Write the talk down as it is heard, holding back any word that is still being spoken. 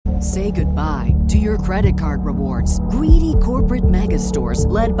Say goodbye to your credit card rewards. Greedy corporate mega stores,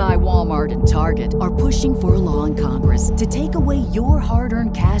 led by Walmart and Target, are pushing for a law in Congress to take away your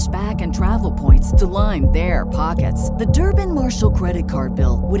hard-earned cash back and travel points to line their pockets. The Durbin-Marshall credit card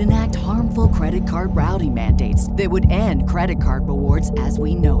bill would enact harmful credit card routing mandates that would end credit card rewards as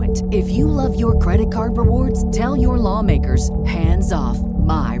we know it. If you love your credit card rewards, tell your lawmakers, hands off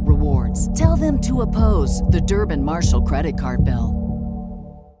my rewards. Tell them to oppose the Durbin-Marshall credit card bill.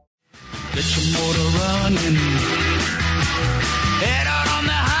 Get your motor running. Head out on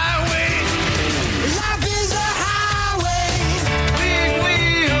the highway. Life is a highway. Big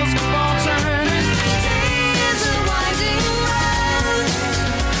wheels keep on turning. Day is a winding road.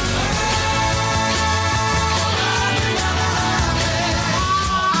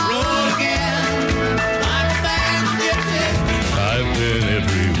 Road again. Like a bad gypsy. I've been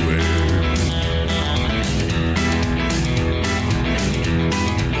everywhere.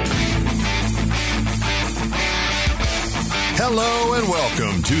 Hello and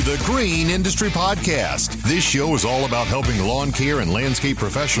welcome to the Green Industry Podcast. This show is all about helping lawn care and landscape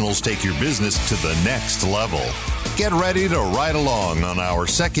professionals take your business to the next level. Get ready to ride along on our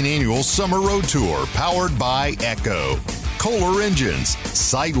second annual Summer Road Tour powered by Echo, Kohler Engines,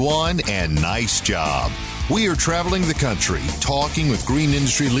 Site One, and Nice Job. We are traveling the country, talking with green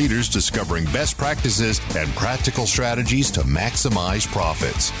industry leaders, discovering best practices and practical strategies to maximize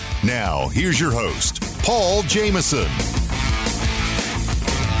profits. Now, here's your host, Paul Jameson.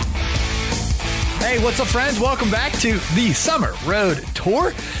 Hey, what's up, friends? Welcome back to the Summer Road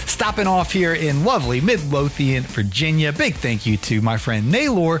Tour. Stopping off here in lovely Midlothian, Virginia. Big thank you to my friend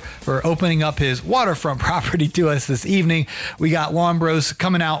Naylor for opening up his waterfront property to us this evening. We got Lawn Bros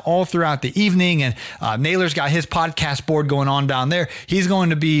coming out all throughout the evening, and Naylor's got his podcast board going on down there. He's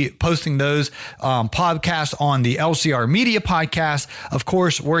going to be posting those podcasts on the LCR Media podcast. Of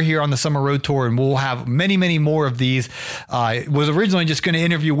course, we're here on the Summer Road Tour, and we'll have many, many more of these. Was originally just going to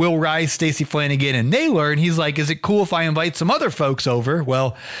interview Will Rice, Stacy Flanagan, and Naylor, and he's like, is it cool if I invite some other folks over?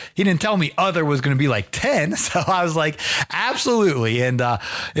 Well, he didn't tell me other was going to be like 10, so I was like, absolutely. And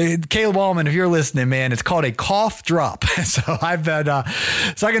Caleb Allman, if you're listening, man, it's called a cough drop. So I've been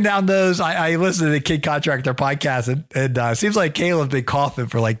sucking down those. I listened to the Kid Contractor podcast, and it seems like Caleb's been coughing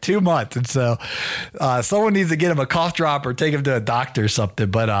for like 2 months, and so someone needs to get him a cough drop or take him to a doctor or something.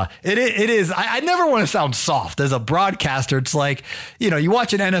 But it is, I never want to sound soft as a broadcaster. It's like, you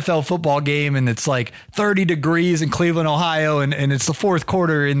watch an NFL football game and it's like 30 degrees in Cleveland, Ohio, and it's the fourth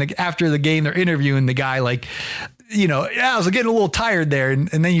quarter, and after the game they're interviewing the guy like, I was getting a little tired there. And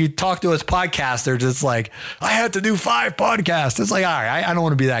then you talk to us podcasters, it's like, I had to do 5 podcasts. It's like, all right, I don't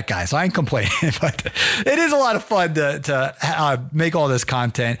want to be that guy, so I ain't complaining. But it is a lot of fun to make all this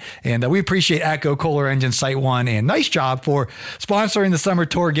content. And we appreciate Echo, Kohler Engine, Site One, and Nice Job for sponsoring the summer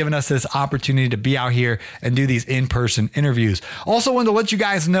tour, giving us this opportunity to be out here and do these in-person interviews. Also wanted to let you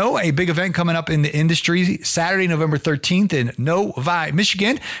guys know a big event coming up in the industry, Saturday, November 13th in Novi,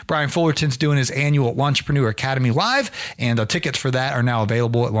 Michigan. Brian Fullerton's doing his annual Entrepreneur Academy Live, and the tickets for that are now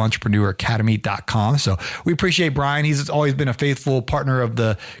available at entrepreneuracademy.com. So we appreciate Brian. He's always been a faithful partner of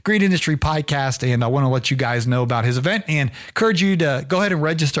the Green Industry Podcast, and I want to let you guys know about his event and encourage you to go ahead and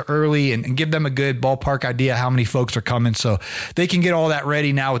register early and give them a good ballpark idea how many folks are coming so they can get all that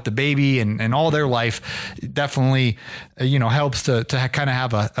ready now with the baby and all their life. It definitely, helps to kind of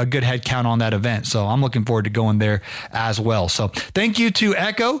have a good head count on that event. So I'm looking forward to going there as well. So thank you to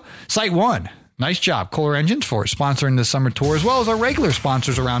Echo, Site One, Nice Job, Kohler Engines, for sponsoring the summer tour, as well as our regular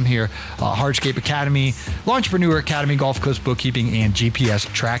sponsors around here, Hardscape Academy, Launchpreneur Academy, Gulf Coast Bookkeeping, and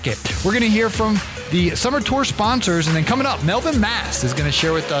GPS Track It. We're going to hear from the summer tour sponsors, and then coming up, Melvin Mast is going to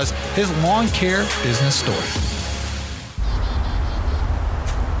share with us his lawn care business story.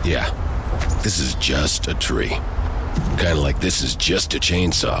 Yeah, this is just a tree. Kind of like this is just a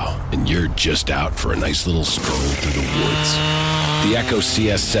chainsaw, and you're just out for a nice little stroll through the woods. The Echo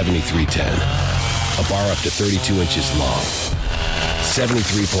CS7310, a bar up to 32 inches long,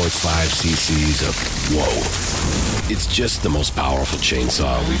 73.5 cc's of whoa. It's just the most powerful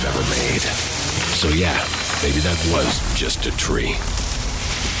chainsaw we've ever made. So yeah, maybe that was just a tree.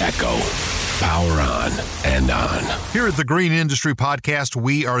 Echo. Power on and on. Here at the Green Industry Podcast,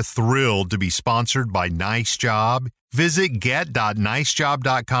 we are thrilled to be sponsored by Nice Job. Visit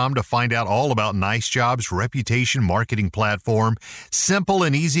get.nicejob.com to find out all about Nice Job's reputation marketing platform. Simple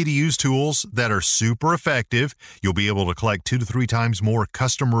and easy to use tools that are super effective. You'll be able to collect 2 to 3 times more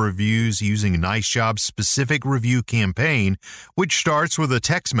customer reviews using Nice Job's specific review campaign, which starts with a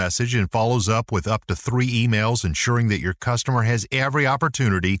text message and follows up with up to 3 emails, ensuring that your customer has every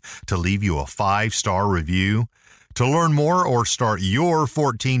opportunity to leave you a 5-star review. To learn more or start your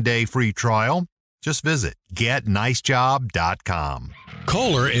 14-day free trial, just visit getnicejob.com.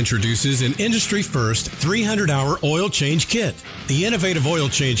 Kohler introduces an industry-first 300-hour oil change kit. The innovative oil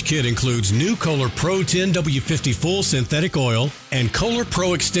change kit includes new Kohler Pro 10W50 full synthetic oil and Kohler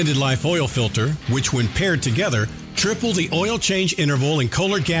Pro extended life oil filter, which when paired together, triple the oil change interval in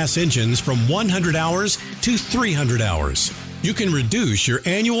Kohler gas engines from 100 hours to 300 hours. You can reduce your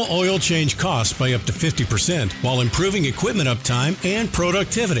annual oil change costs by up to 50% while improving equipment uptime and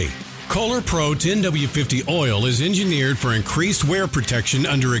productivity. Kohler Pro 10W50 oil is engineered for increased wear protection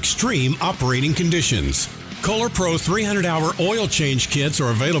under extreme operating conditions. Kohler Pro 300-hour oil change kits are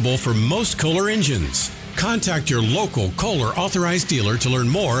available for most Kohler engines. Contact your local Kohler authorized dealer to learn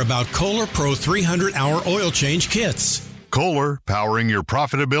more about Kohler Pro 300-hour oil change kits. Kohler, powering your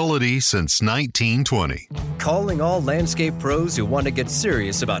profitability since 1920. Calling all landscape pros who want to get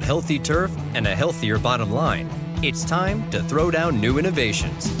serious about healthy turf and a healthier bottom line. It's time to throw down new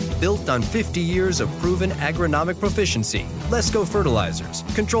innovations. Built on 50 years of proven agronomic proficiency, Lesco fertilizers,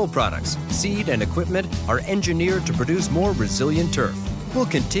 control products, seed, and equipment are engineered to produce more resilient turf. We'll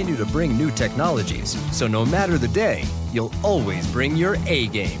continue to bring new technologies, so no matter the day, you'll always bring your A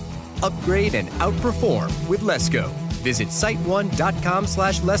game. Upgrade and outperform with Lesco. Visit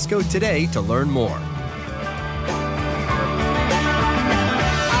site1.com/Lesco today to learn more.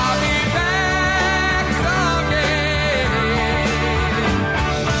 I'll be back someday.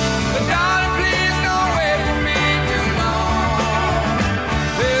 But darling, please don't wait for me too long.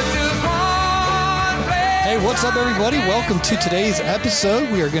 There's just one place. Hey, what's up, everybody? Welcome to today's episode.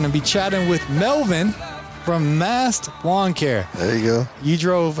 We are going to be chatting with Melvin from Mast Lawn Care. There you go. You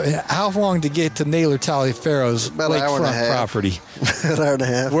drove how long to get to Naylor Taliaferro's About an hour and a lakefront half. property? An hour and a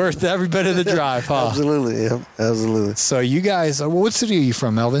half. Worth every bit of the drive, huh? Absolutely, yeah, absolutely. So you guys, what city are you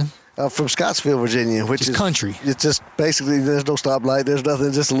from, Melvin? From Scottsville, Virginia, which Just is country. It's just basically there's no stoplight, there's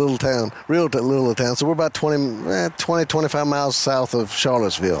nothing, just a little town, little town. So we're about 25 miles south of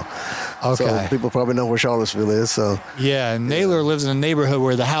Charlottesville. Okay. So people probably know where Charlottesville is. So Yeah, and Naylor lives in a neighborhood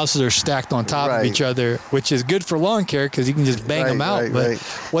where the houses are stacked on top of Right. each other, which is good for lawn care because you can just bang Right, them out. right, but right.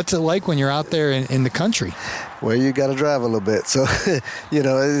 what's it like when you're out there in the country? well, you got to drive a little bit. So you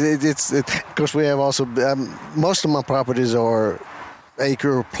know, it's of course we have also most of my properties are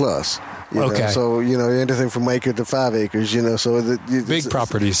acre plus. You know, Okay. so, you know, anything from acre to 5 acres, you know, so Big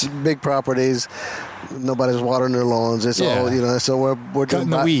properties. Big properties. Nobody's watering their lawns. It's Yeah. all, you know, so we're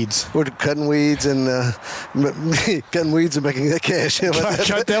Cutting the weeds. We're cutting weeds and cutting weeds and making that cash.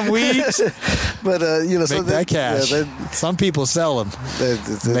 Cut them weeds, But, you know, so make that cash. Yeah, Some people sell them.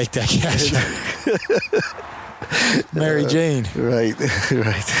 Make that cash. Mary Jane. Right,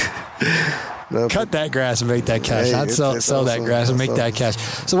 right. No, Cut that grass and make that cash. Hey, I'd sell it's that awesome. grass and make It's that cash.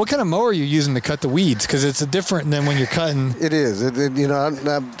 So what kind of mower are you using to cut the weeds? Because it's different than when you're cutting. It is. You know,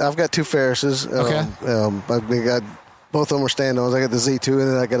 I've got two Ferrises. Okay. We got both of them are stand-ons. I got the Z2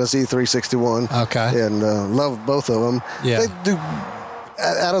 and then I got a Z361. Okay. And love both of them. Yeah. They do.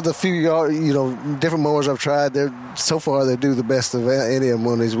 Out of the few, you know, different mowers I've tried, so far they do the best of any of them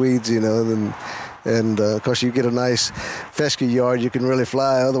on these weeds. You know, and of course you get a nice fescue yard, you can really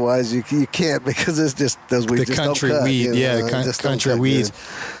fly. Otherwise, you can't because it's just those weeds The just country don't cut, weed, you know, yeah, just don't country cut weeds.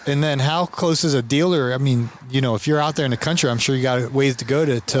 good. And then how close is a dealer? I mean, you know, if you're out there in the country, I'm sure you got ways to go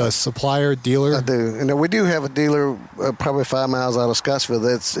to a supplier, dealer. I do. And we do have a dealer probably 5 miles out of Scottsville.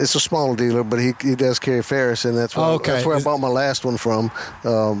 It's a small dealer, but he does carry Ferris, and that's where, that's where I bought my last one from.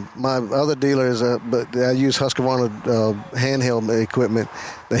 My other dealer is but I use Husqvarna handheld equipment.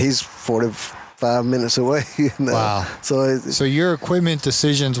 Now he's 45 minutes away. Wow. So your equipment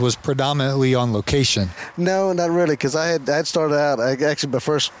decisions was predominantly on location. No, not really, because I had started out. Actually, my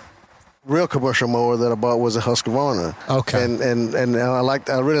first real commercial mower that I bought was a Husqvarna. Okay. And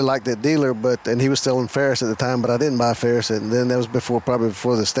I really liked that dealer, and he was selling Ferris at the time, but I didn't buy Ferris, and then that was probably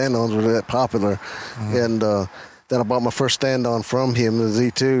before the stand-ons were that popular, and then I bought my first stand-on from him, the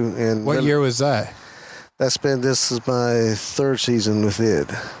Z2. And What year was that? This is my third season with it.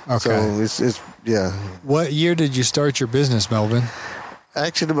 Okay. So it's yeah. What year did you start your business, Melvin?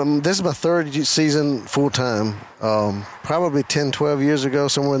 Actually, this is my third season full time. Probably 10, 12 years ago,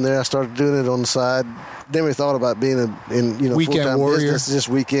 somewhere in there, I started doing it on the side. Never really thought about being in Weekend full-time warrior. business, just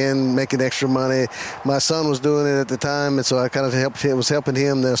weekend, making extra money. My son was doing it at the time, and so I kind of was helping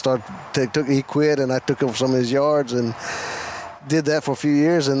him. Then I he quit, and I took over some of his yards and did that for a few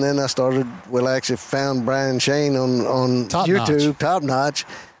years, and then I I actually found Brian Shane on Top YouTube, Notch. Top Notch,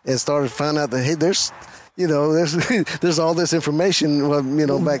 and started finding out that, hey, there's you know, there's all this information. Well, you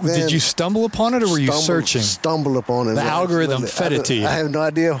know, back then. Did you stumble upon it, or were you searching? Stumble upon it. The algorithm fed it to you. I have no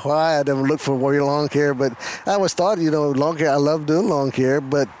idea why. I never looked for Warrior Lawn Care, but I always thought, you know, lawn care. I love doing lawn care,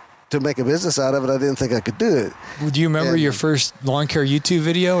 but to make a business out of it, I didn't think I could do it. Do you remember your first lawn care YouTube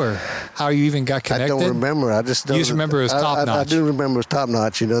video, or how you even got connected? I don't remember. I just don't. You just remember it was top notch. I do remember it was top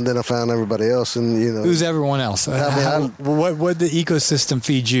notch, you know. And then I found everybody else, and you know. Who's everyone else? What the ecosystem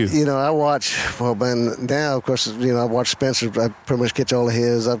feed you? You know, I watch. Well, man, now of course, you know, I watch Spencer. I pretty much catch all of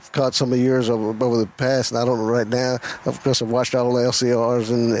his. I've caught some of yours over the past, and I don't know right now. Of course, I've watched all the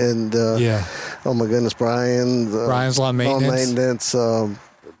LCRs and oh my goodness, Brian's lawn maintenance.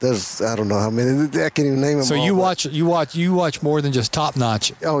 I don't know how many. I can't even name them. So all, you watch more than just Top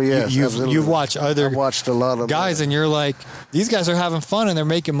Notch. Oh yeah, you've watched other. I've watched a lot of guys, and you're like, these guys are having fun and they're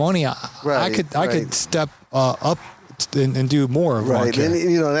making money. I could step up and do more of lawn care. And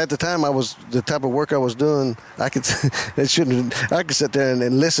you know, at the time, the type of work I was doing. I could sit there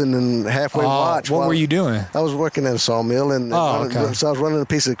and listen and halfway watch. What were you doing? I was working at a sawmill, and so I was running a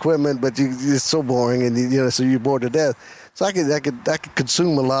piece of equipment, but it's so boring, and you know, so you're bored to death. So I could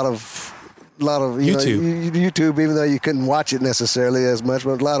consume a lot of YouTube, even though you couldn't watch it necessarily as much,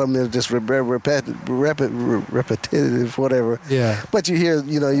 but a lot of them are just repetitive, whatever. Yeah. But you hear,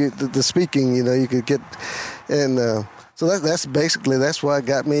 you know, the speaking, you know, you could get, and so that's basically why it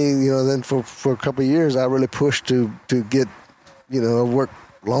got me. You know, then for a couple of years, I really pushed to get, you know, work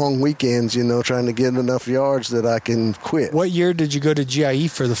long weekends, you know, trying to get enough yards that I can quit. What year did you go to GIE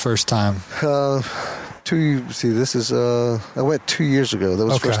for the first time? I went 2 years ago. That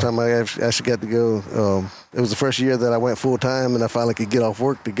was the first time I actually got to go. It was the first year that I went full time, and I finally could get off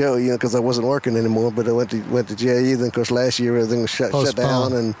work to go, you know, because I wasn't working anymore. But I went to GIE. Then, of course, last year everything was shut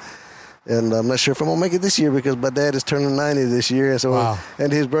down, and I'm not sure if I'm gonna make it this year because my dad is turning 90 this year, so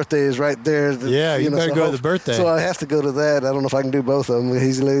and his birthday is right there. Yeah, you better go to the birthday. So I have to go to that. I don't know if I can do both of them.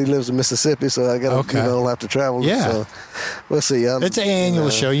 He lives in Mississippi, so I got to I'll have to travel. Yeah, so we'll see. It's an annual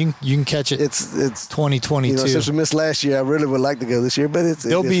show. You can catch it. It's 2022. You know, since we missed last year, I really would like to go this year, but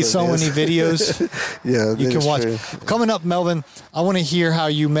there'll be so many videos. Yeah, you can watch. True. Coming up, Melvin, I want to hear how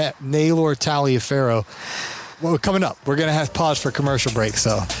you met Naylor Taliaferro. Well, coming up, we're going to have to pause for commercial break.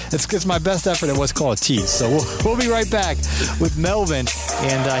 So it's my best effort at what's called a tease. So we'll be right back with Melvin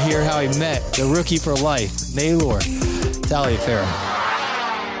and hear how he met the rookie for life, Naylor Taliaferro.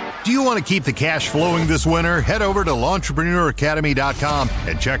 Do you want to keep the cash flowing this winter? Head over to LawnEntrepreneurAcademy.com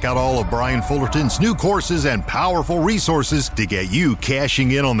and check out all of Brian Fullerton's new courses and powerful resources to get you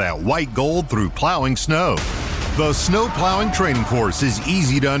cashing in on that white gold through plowing snow. The snow plowing training course is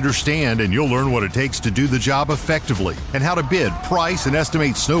easy to understand, and you'll learn what it takes to do the job effectively and how to bid, price, and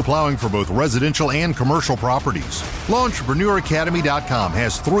estimate snow plowing for both residential and commercial properties. LawnEntrepreneurAcademy.com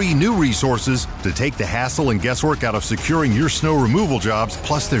has 3 new resources to take the hassle and guesswork out of securing your snow removal jobs.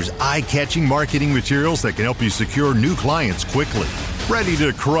 Plus, there's eye-catching marketing materials that can help you secure new clients quickly. Ready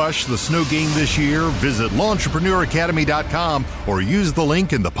to crush the snow game this year? Visit LawnEntrepreneurAcademy.com or use the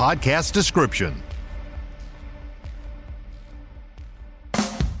link in the podcast description.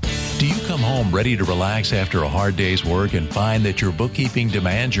 Do you come home ready to relax after a hard day's work and find that your bookkeeping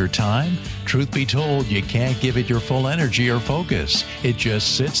demands your time? Truth be told, you can't give it your full energy or focus. It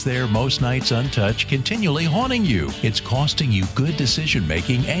just sits there most nights untouched, continually haunting you. It's costing you good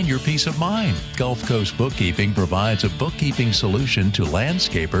decision-making and your peace of mind. Gulf Coast Bookkeeping provides a bookkeeping solution to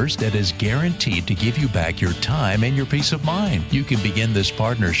landscapers that is guaranteed to give you back your time and your peace of mind. You can begin this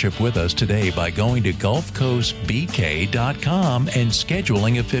partnership with us today by going to GulfCoastBK.com and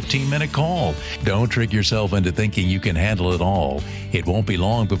scheduling a 15-minute call. Don't trick yourself into thinking you can handle it all. It won't be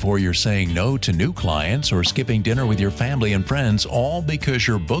long before you're saying no to new clients or skipping dinner with your family and friends, all because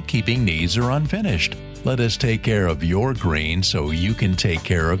your bookkeeping needs are unfinished. Let us take care of your green so you can take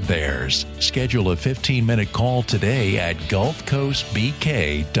care of theirs. Schedule a 15-minute call today at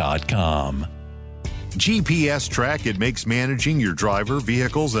GulfCoastBK.com. GPS Track, it makes managing your driver,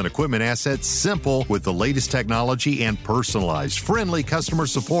 vehicles, and equipment assets simple with the latest technology and personalized, friendly customer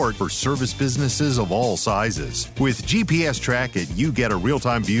support for service businesses of all sizes. With GPS Track, you get a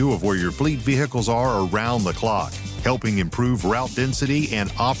real-time view of where your fleet vehicles are around the clock, helping improve route density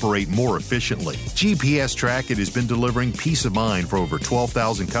and operate more efficiently. GPS Track, it has been delivering peace of mind for over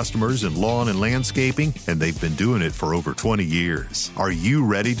 12,000 customers in lawn and landscaping, and they've been doing it for over 20 years. Are you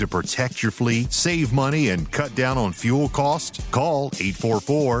ready to protect your fleet, save money, and cut down on fuel costs? Call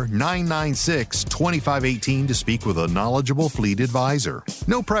 844-996-2518 to speak with a knowledgeable fleet advisor.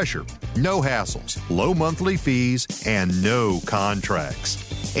 No pressure, no hassles, low monthly fees, and no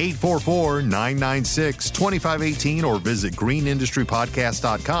contracts. 844-996-2518 or visit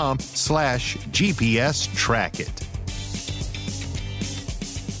greenindustrypodcast.com/GPS track it.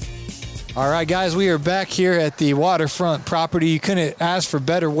 All right, guys, we are back here at the waterfront property. You couldn't ask for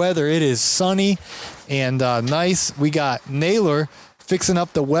better weather. It is sunny and nice. We got Naylor fixing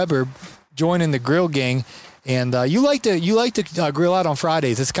up the Weber, joining the grill gang. And you like to grill out on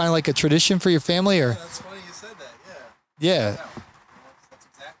Fridays. It's kind of like a tradition for your family, or? That's funny you said that. Yeah. That's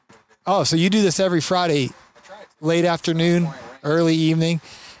exactly what it is. Oh, so you do this every Friday, late afternoon, early evening.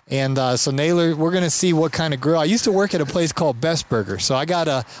 And so Naylor, we're going to see what kind of grill. I used to work at a place called Best Burger, so I got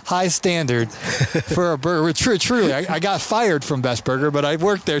a high standard for a burger. Truly, I got fired from Best Burger, but I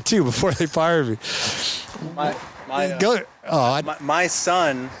worked there too before they fired me. My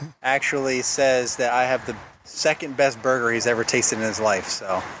son actually says that I have the second best burger he's ever tasted in his life.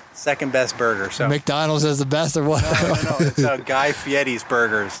 So second best burger. So McDonald's is the best, or what? No. It's Guy Fieri's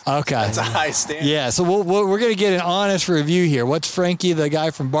Burgers. Okay, that's a high standard. Yeah, so we're gonna get an honest review here. What's Frankie, the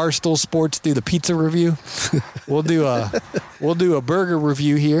guy from Barstool Sports, do the pizza review? We'll do a burger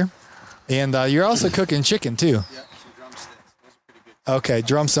review here, and you're also cooking chicken too. Yep, some drumsticks. Those are pretty good. Okay,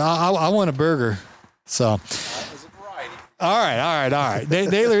 drumsticks. I want a burger. So. All right.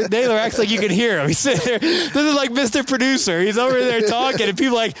 Naylor acts like you can hear him. He's sitting there. This is like Mr. Producer. He's over there talking, and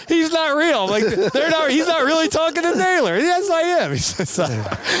people are like, he's not real. I'm like, he's not really talking to Naylor. Yes, I am. He says,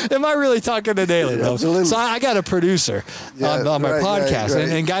 am I really talking to Naylor? Yeah, absolutely. So I got a producer on my podcast, right.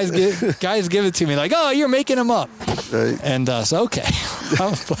 And guys give it to me like, oh, you're making him up. Right. And so, okay.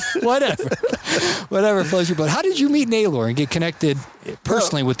 Whatever flows your boat. How did you meet Naylor and get connected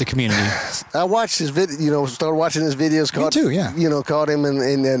personally with the community? I watched his video, started watching his videos. Me too, yeah. Caught him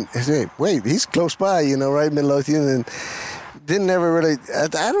and hey, wait, he's close by, right in Midlothian, and didn't ever really, I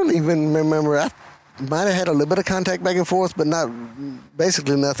don't even remember, I might have had a little bit of contact back and forth, but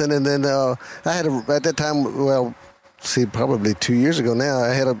basically nothing. And then I had at that time, probably 2 years ago now, I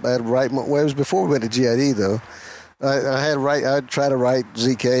had to write, it was before we went to GID though. I tried to write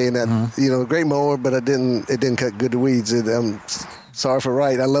ZK and that, great mower, but it didn't cut good to weeds. I'm sorry for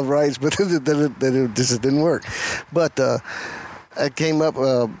Wright. I love Wrights, but it just didn't work. But I came up,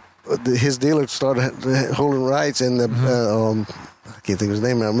 his dealer started holding Wrights, and I can't think of his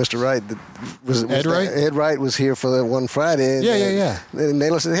name now. Mr. Wright Ed Wright? Ed Wright was here for that one Friday. And, yeah. And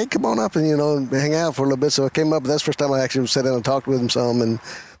Naylor said, "Hey, come on up and hang out for a little bit." So I came up. That's the first time I actually sat down and talked with him some, and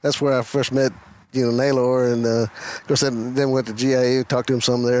that's where I first met Naylor, and of course then went to GIA, talked to him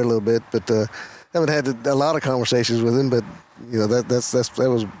some there a little bit, but haven't had a lot of conversations with him. But that's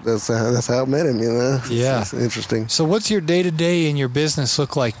how I met him. Yeah, it's interesting. So what's your day-to-day in your business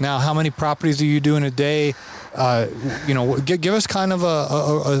look like now? How many properties are you doing a day? Give us kind of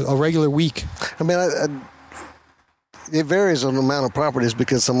a regular week. I mean, it varies on the amount of properties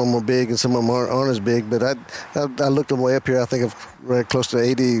because some of them are big and some of them aren't as big. But I looked them way up here. I think of right close to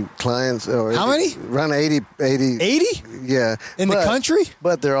 80 clients. How many? Around 80. 80? Yeah. In the country?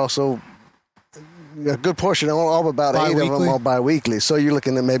 But they're also a good portion, all about bi-weekly? 8 of them are bi-weekly. So you're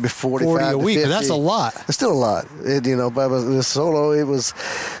looking at maybe 45 a week. 50. That's a lot. It's still a lot. But the solo, it was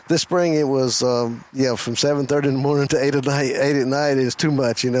this spring. It was from 7:30 in the morning to 8 at night is too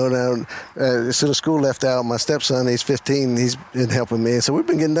much. Now as soon as school left out, my stepson, he's 15. He's been helping me, so we've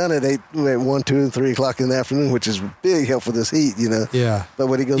been getting done at 1, 2, 3 o'clock in the afternoon, which is big help for this heat. Yeah. But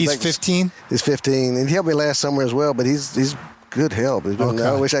when he goes, he's 15. He's 15, and he helped me last summer as well. But he's good help.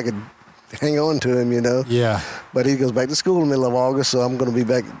 I wish I could hang on to him, Yeah. But he goes back to school in the middle of August, so I'm going to be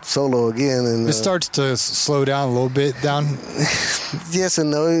back solo again. And it starts to slow down a little bit down. Yes and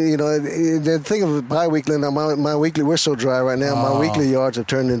no. The thing of bi-weekly, now my weekly, we're so dry right now. My weekly yards have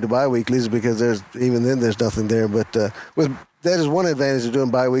turned into bi-weeklies because there's nothing there. But that is one advantage of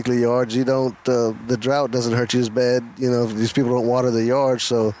doing bi-weekly yards. You don't, the drought doesn't hurt you as bad. These people don't water the yards,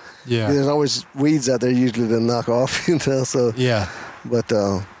 so there's always weeds out there usually to knock off. So yeah. But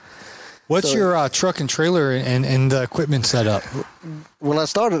what's your truck and trailer and equipment setup? Well, I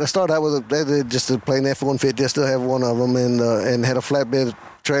started out with just a plain F-150. I still have one of them, and had a flatbed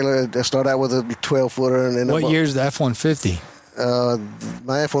trailer. I started out with a 12-footer. And what year is the F-150?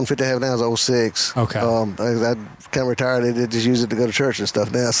 My F-150 I have now is 06. Okay. I kind of retired. I just use it to go to church and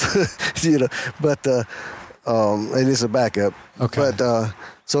stuff now. So, but it is a backup. Okay. But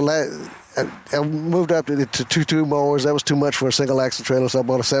I moved up to 2 mowers. That was too much for a single axle trailer, so I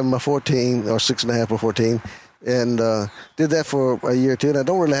bought a 7x14 or 6.5x14, and did that for a year or two. And I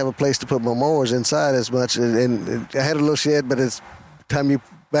don't really have a place to put my mowers inside as much. And I had a little shed, but it's time you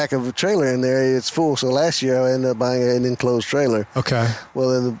back of a trailer in there, it's full. So last year I ended up buying an enclosed trailer. Okay. Well,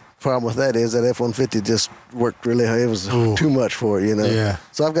 then problem with that is that F-150 just worked really hard. It was too much for it, Yeah.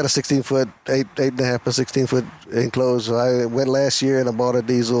 So I've got a 16-foot, 8.5 by 16-foot enclosed. So I went last year and I bought a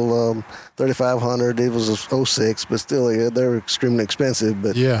diesel 3500. It was a 06, but still, they're extremely expensive.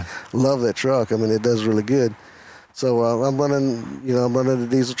 But love that truck. I mean, it does really good. So I'm running the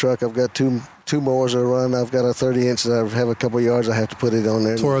diesel truck. I've got two mowers I run. I've got a 30-inch that I have a couple yards I have to put it on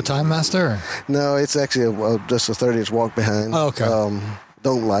there. Toro Time Master? No, it's actually just a 30-inch walk behind. Oh, okay.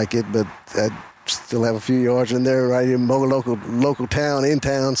 Don't like it, but I still have a few yards in there right in local town, in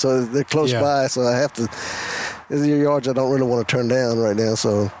town, so they're close by. So I have to. These are yards I don't really want to turn down right now.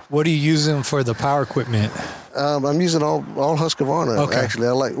 So what are you using for the power equipment? I'm using all Husqvarna. Okay. Actually,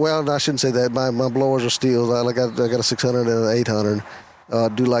 I shouldn't say that. My blowers are Steels. I got a 600 and an 800.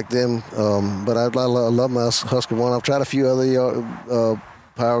 Do like them, but I love my Husqvarna. I've tried a few other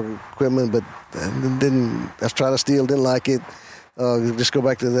power equipment, but didn't. I tried a Steel, didn't like it. Just go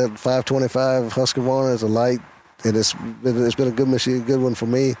back to that 525 Husqvarna as a light, and it's been a good machine, good one for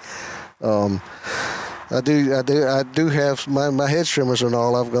me. I do have my hedge trimmers and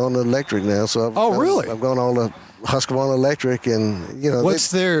all. I've gone electric now, so really? I've gone all the Husqvarna electric, and what's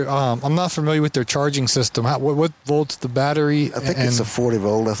their? I'm not familiar with their charging system. What volts the battery? I think it's a 40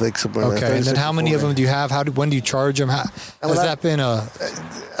 volt. I think something. Okay, and then how many of them do you have? When do you charge them? Has that been a?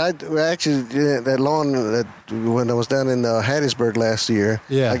 That lawn when I was down in Hattiesburg last year.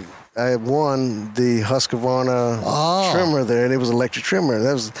 Yeah. I won the Husqvarna trimmer there, and it was an electric trimmer.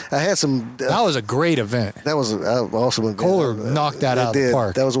 I had some. That was a great event. That was an awesome event. Kohler knocked that out of the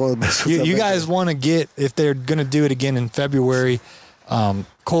park. That was one of the best. You guys want to get, if they're going to do it again in February,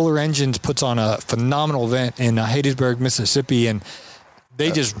 Kohler Engines puts on a phenomenal event in Hattiesburg, Mississippi, and they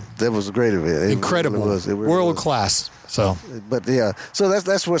that was a great event. Incredible, world class. So, but so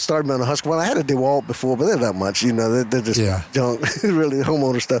that's what started me on the Husqvarna. I had a DeWalt before, but they're not much, They're just junk, really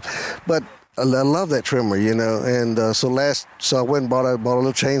homeowner stuff. But I love that trimmer, And so I went and bought a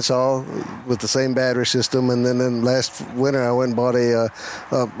little chainsaw with the same battery system, and then last winter I went and bought a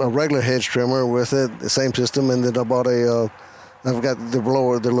regular hedge trimmer with it, the same system, and then I bought I've got the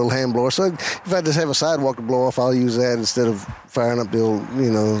blower, the little hand blower. So if I just have a sidewalk to blow off, I'll use that instead of firing up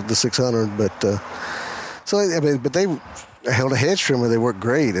the 600. But but they held a hedge trimmer. They work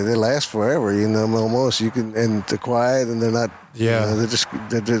great and they last forever. Almost and they're quiet and they're not. Yeah,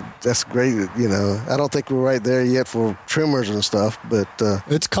 that's great. I don't think we're right there yet for trimmers and stuff, but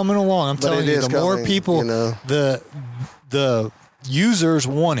it's coming along. I'm telling you, the more people, the users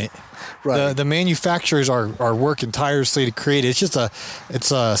want it. Right. The manufacturers are working tirelessly to create it. It's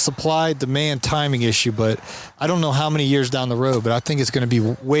a supply demand timing issue, but I don't know how many years down the road, but I think it's going to be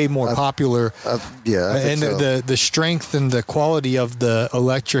way more popular. I think so. The strength and the quality of the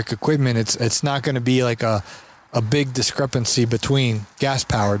electric equipment, it's not going to be like a big discrepancy between gas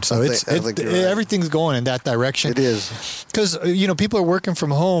powered. So everything's going in that direction. It is. Because people are working from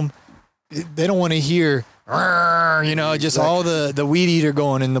home. They don't want to hear just all the weed eater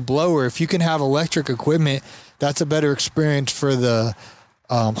going in the blower. If you can have electric equipment, that's a better experience for the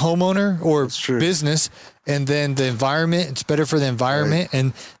homeowner or business. And then the environment, it's better for the environment. Right.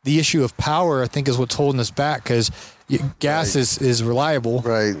 And the issue of power, I think, is what's holding us back because gas is reliable.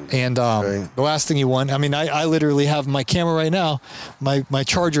 Right. And the last thing you want, I literally have my camera right now. My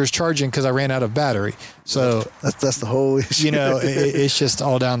charger is charging because I ran out of battery. So that's the whole issue. It's just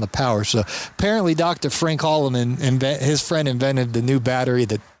all down the power. So apparently Dr. Frank Holloman, his friend, invented the new battery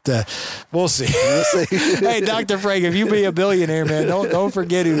that we'll see. Hey, Dr. Frank, if you be a billionaire, man, don't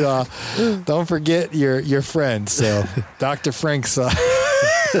forget your friends. So Dr. Frank's. I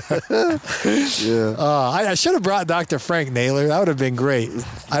should have brought Dr. Frank Naylor. That would have been great.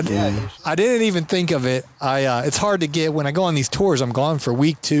 I didn't even think of it. It's hard to get when I go on these tours. I'm gone for a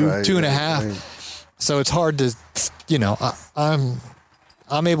week, two and a half. Right. So it's hard to,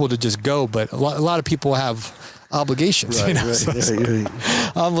 I'm able to just go, but a lot of people have obligations.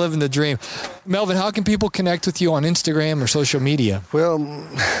 I'm living the dream. Melvin, how can people connect with you on Instagram or social media? Well,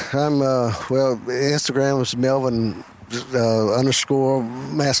 Instagram is Melvin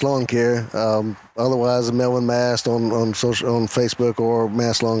 _ Mass Lawn Care. Otherwise, Melvin Mast on Facebook or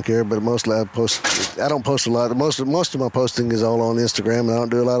Mass Lawn Care. But mostly I don't post a lot. Most of my posting is all on Instagram, and I don't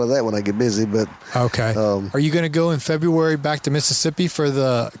do a lot of that when I get busy. But okay. Are you going to go in February back to Mississippi for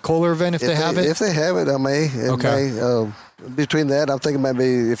the Kohler event if they have it? If they have it, I may. Between that, I'm thinking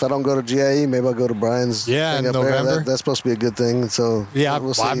maybe if I don't go to GIE, maybe I'll go to Brian's. Yeah, in November. That's supposed to be a good thing. So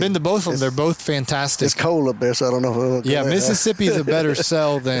we'll see. I've been to both of them. They're both fantastic. It's cold up there, so I don't know if Mississippi is a better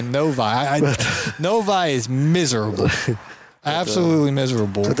sell than Novi. Novi is miserable. Absolutely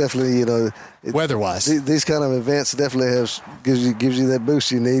miserable. So definitely, weather-wise, these kind of events definitely gives you that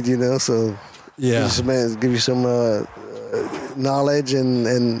boost you need. So yeah, give you some knowledge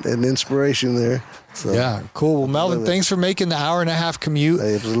and inspiration there. So, yeah, cool. Well, Melvin, thanks for making the hour-and-a-half commute.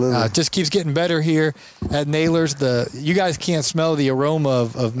 Absolutely. It just keeps getting better here at Naylor's. You guys can't smell the aroma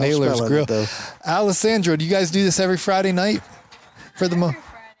of Naylor's Grill. Alessandro, do you guys do this every Friday night for the month?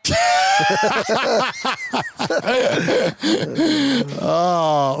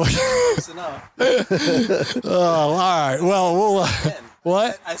 Oh, all right. Well, we'll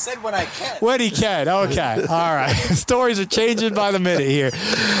what? I said when I can. When he can. Okay. All right. Stories are changing by the minute here.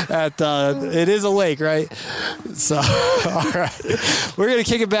 It is a lake, right? So, all right. We're going to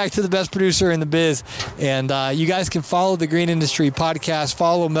kick it back to the best producer in the biz. And you guys can follow the Green Industry Podcast.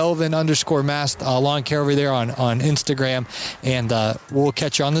 Follow Melvin_Mast Lawn Care over there on Instagram. And we'll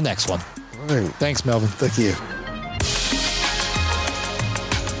catch you on the next one. All right. Thanks, Melvin. Thank you.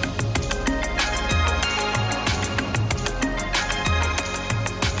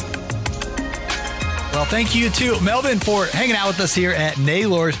 Well, thank you to Melvin for hanging out with us here at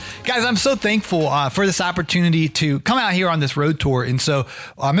Naylor's. Guys, I'm so thankful for this opportunity to come out here on this road tour. And so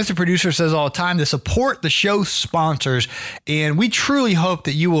Mr. Producer says all the time to support the show sponsors. And we truly hope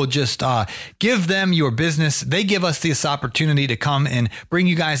that you will just give them your business. They give us this opportunity to come and bring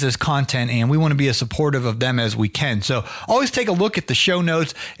you guys this content. And we want to be as supportive of them as we can. So always take a look at the show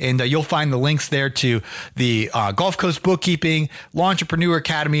notes and you'll find the links there to the Gulf Coast Bookkeeping, Launchpreneur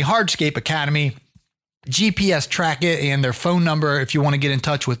Academy, Hardscape Academy, GPS Track It, and their phone number if you want to get in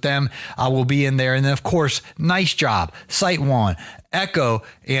touch with them will be in there. And then, of course, Nice Job, SiteOne, Echo,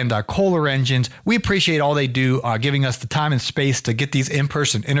 and Kohler Engines. We appreciate all they do, giving us the time and space to get these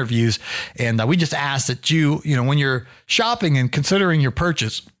in-person interviews. And we just ask that you when you're shopping and considering your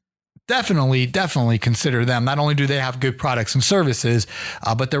purchase, definitely consider them. Not only do they have good products and services,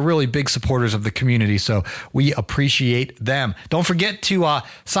 but they're really big supporters of the community. So we appreciate them. Don't forget to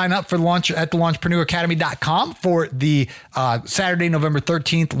sign up for launch at the launchpreneuracademy.com for the Saturday, November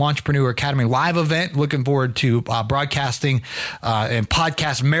 13th Launchpreneur Academy live event. Looking forward to broadcasting and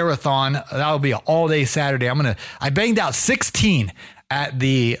podcast marathon. That'll be an all-day Saturday. I banged out 16 at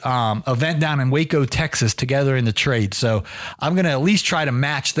the event down in Waco, Texas, together in the trade. So I'm going to at least try to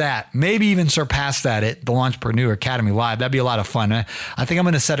match that, maybe even surpass that at the Launchpreneur Academy Live. That'd be a lot of fun. I think I'm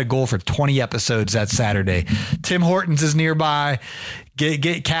going to set a goal for 20 episodes that Saturday. Tim Hortons is nearby.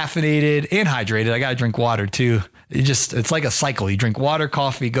 Get caffeinated and hydrated. I got to drink water too. It's like a cycle. You drink water,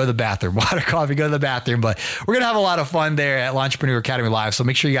 coffee, go to the bathroom, water, coffee, go to the bathroom. But we're going to have a lot of fun there at Launchpreneur Academy Live. So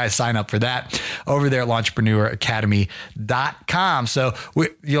make sure you guys sign up for that over there at launchpreneuracademy.com. So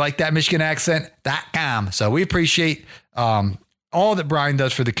you like that Michigan accent.com. So we appreciate all that Brian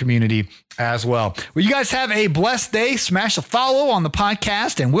does for the community as well. Well, you guys have a blessed day. Smash a follow on the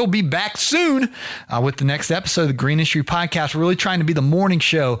podcast, and we'll be back soon with the next episode of the Green Industry Podcast. We're really trying to be the morning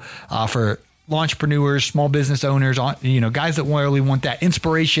show for launchpreneurs, small business owners, guys that really want that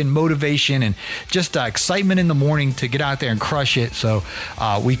inspiration, motivation, and just excitement in the morning to get out there and crush it. So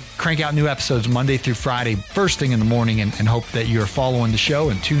we crank out new episodes Monday through Friday, first thing in the morning, and hope that you're following the show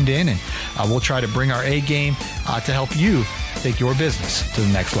and tuned in. And we'll try to bring our A game to help you take your business to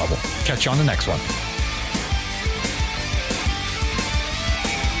the next level. Catch you on the next one.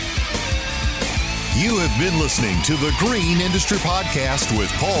 You have been listening to the Green Industry Podcast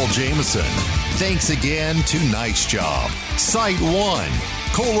with Paul Jameson. Thanks again to Nice Job, SiteOne,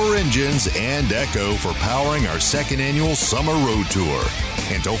 Kohler Engines, and Echo for powering our second annual summer road tour.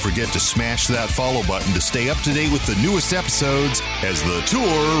 And don't forget to smash that follow button to stay up to date with the newest episodes as the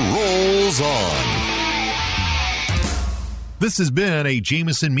tour rolls on. This has been a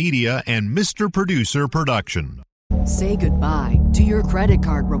Jameson Media and Mr. Producer production. Say goodbye to your credit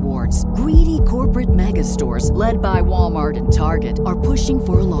card rewards. Greedy corporate mega stores, led by Walmart and Target, are pushing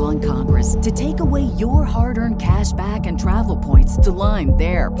for a law in Congress to take away your hard-earned cash back and travel points to line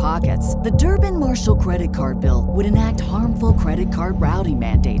their pockets. The Durbin-Marshall credit card bill would enact harmful credit card routing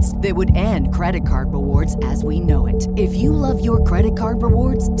mandates that would end credit card rewards as we know it. If you love your credit card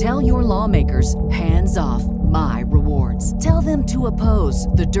rewards, tell your lawmakers, hands off my rewards. Tell them to oppose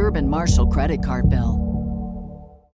the Durbin-Marshall credit card bill.